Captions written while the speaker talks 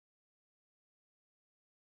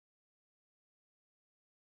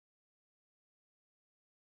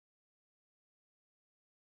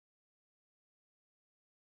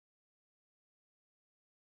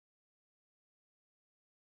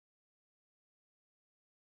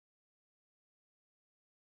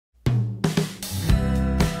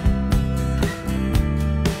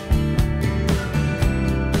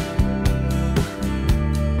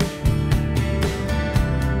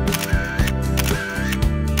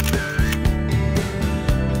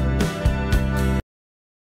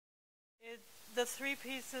the three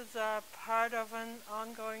pieces are part of an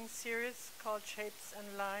ongoing series called Shapes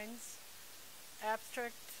and Lines.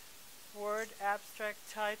 Abstract word, abstract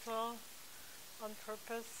title on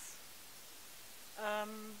purpose.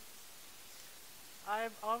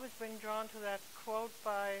 I've always been drawn to that quote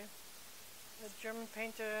by the German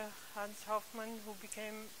painter Hans Hofmann, who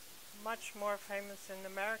became much more famous in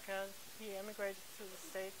America. He emigrated to the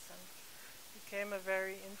States and became a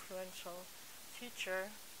very influential teacher,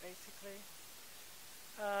 basically.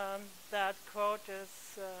 That quote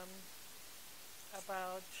is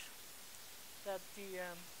about that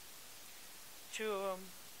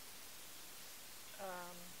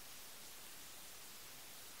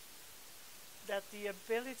that the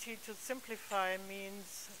ability to simplify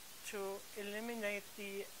means to eliminate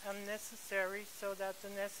the unnecessary so that the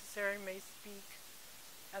necessary may speak.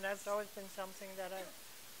 And that's always been something that I've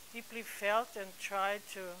deeply felt and tried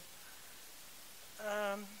to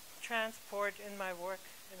transport in my work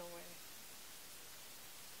in a way.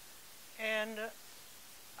 And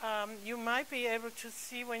you might be able to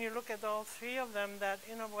see when you look at all three of them that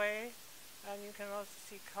in a way, and you can also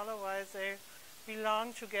see color-wise, they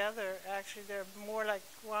belong together. Actually, they're more like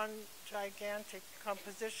one gigantic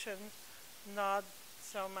composition, not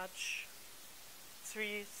so much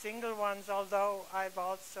three single ones, although I've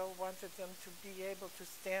also wanted them to be able to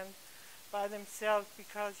stand by themselves,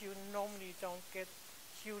 because you normally don't get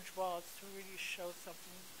huge walls to really show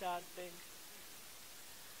something that big.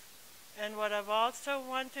 And what I've also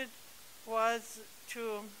wanted was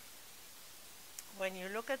to, when you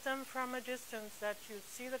look at them from a distance, that you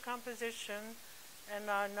see the composition and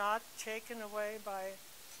are not taken away by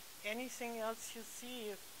anything else you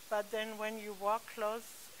see. But then when you walk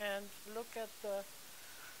close and look at the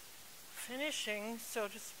finishing, so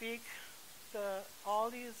to speak,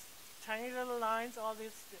 all these tiny little lines, all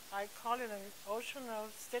these, I call it an ocean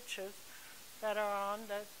of stitches that are on,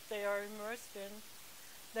 that they are immersed in,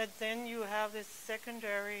 that then you have this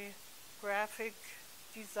secondary graphic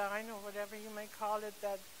design, or whatever you may call it,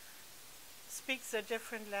 that speaks a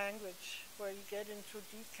different language, where you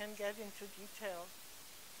can get into detail.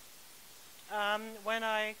 When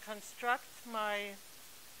I construct my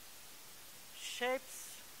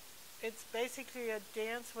shapes, it's basically a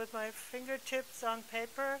dance with my fingertips on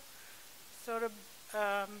paper, sort of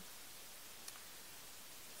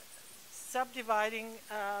subdividing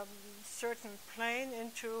certain plane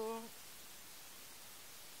into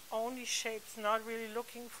only shapes, not really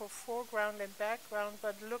looking for foreground and background,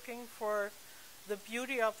 but looking for the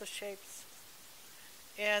beauty of the shapes.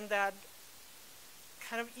 And that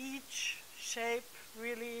kind of each shape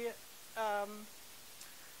really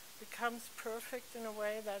becomes perfect in a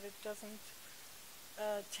way that it doesn't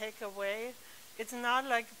take away. It's not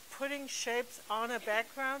like putting shapes on a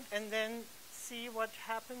background and then see what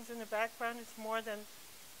happens in the background. It's more than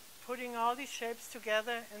putting all these shapes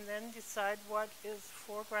together and then decide what is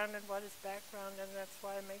foreground and what is background. And that's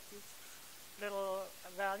why I make these little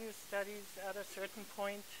value studies at a certain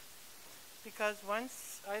point. Because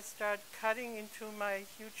once I start cutting into my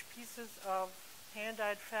huge pieces of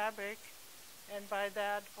hand-dyed fabric, and by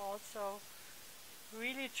that also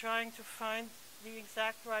really trying to find the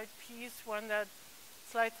exact right piece, one that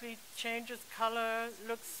slightly changes color,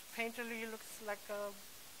 looks painterly, looks like a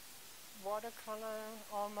watercolor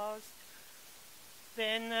almost,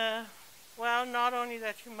 then, well, not only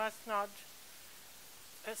that you must not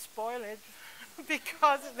spoil it,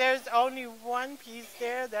 because there's only one piece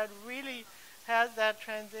there that really has that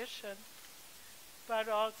transition, but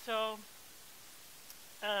also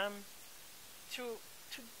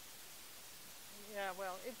yeah,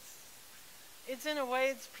 well, it's in a way,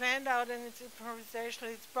 it's planned out and it's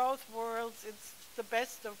improvisational. It's both worlds. It's the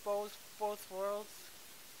best of both worlds.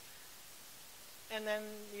 And then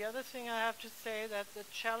the other thing I have to say, that the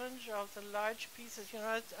challenge of the large pieces, you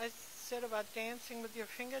know, I said about dancing with your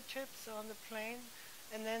fingertips on the plane,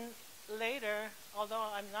 and then later, although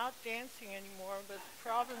I'm not dancing anymore, with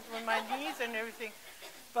problems with my knees and everything,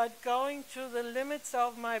 but going to the limits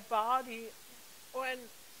of my body when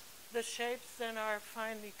the shapes then are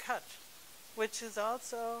finally cut, which is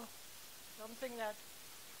also something that,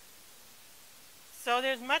 so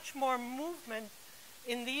there's much more movement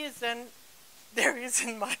in these than there is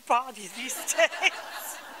in my body these days.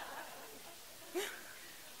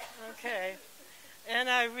 Okay, and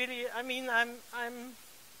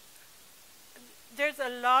there's a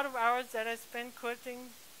lot of hours that I spend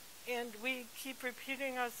quilting, and we keep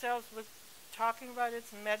repeating ourselves with talking about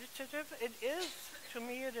it's meditative. It is, to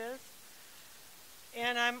me it is.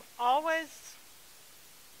 And I'm always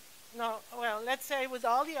No, well, let's say with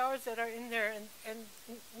all the hours that are in there and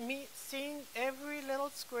me seeing every little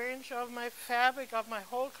square inch of my fabric, of my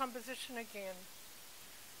whole composition again,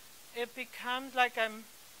 it becomes like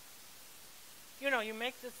you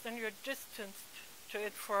make this, then you're distanced to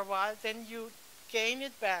it for a while, then you gain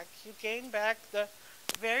it back. You gain back the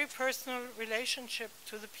very personal relationship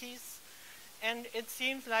to the piece, and it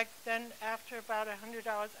seems like then after about 100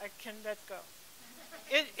 hours, I can let go.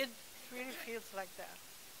 It really feels like that.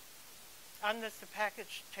 Unless the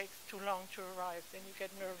package takes too long to arrive, then you get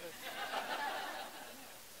nervous.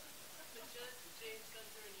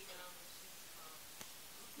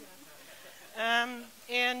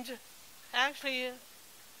 And actually,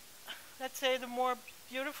 let's say the more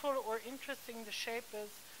beautiful or interesting the shape is,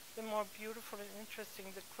 the more beautiful and interesting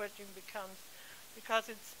the quilting becomes, because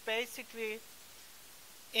it's basically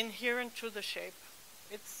inherent to the shape.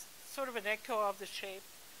 It's sort of an echo of the shape,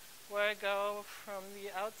 where I go from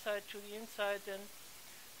the outside to the inside, and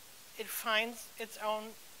it finds its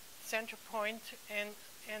own center point, and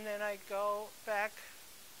then I go back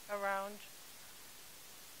around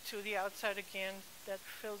to the outside again. That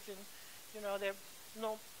fills in, they're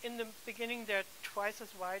no, in the beginning they're twice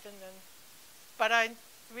as wide, and then, but I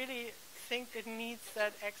really think it needs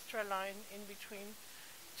that extra line in between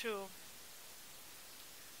to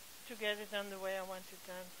get it done the way I want it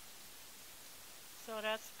done. So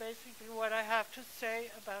that's basically what I have to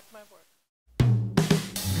say about my work.